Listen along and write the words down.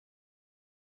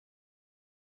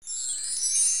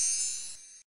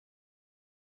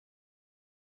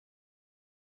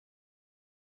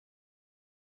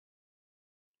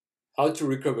How to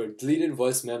recover deleted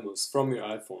voice memos from your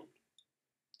iPhone.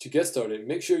 To get started,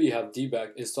 make sure you have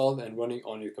dbag installed and running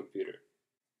on your computer.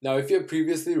 Now, if you have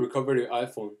previously recovered your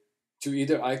iPhone to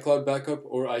either iCloud backup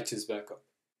or iTunes backup,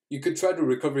 you could try to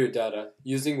recover your data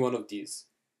using one of these.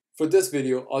 For this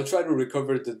video, I'll try to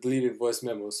recover the deleted voice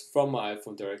memos from my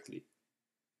iPhone directly.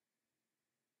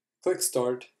 Click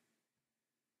Start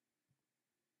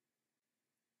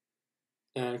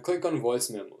and click on Voice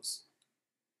Memos.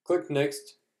 Click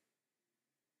Next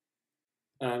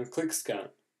and click Scan.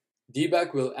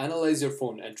 dbag will analyze your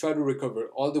phone and try to recover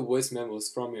all the voice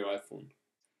memos from your iPhone.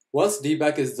 Once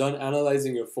dbag is done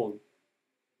analyzing your phone,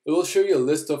 it will show you a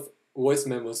list of voice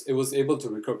memos it was able to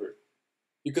recover.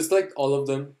 You can select all of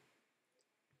them,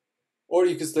 or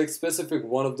you can select specific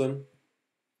one of them,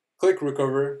 click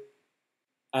Recover,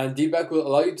 and dbag will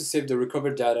allow you to save the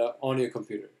recovered data on your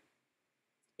computer.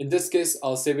 In this case,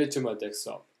 I'll save it to my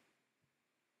desktop.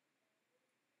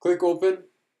 Click Open,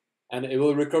 and it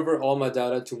will recover all my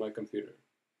data to my computer.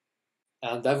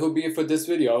 And that will be it for this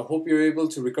video. I hope you're able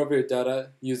to recover your data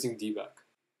using dbag.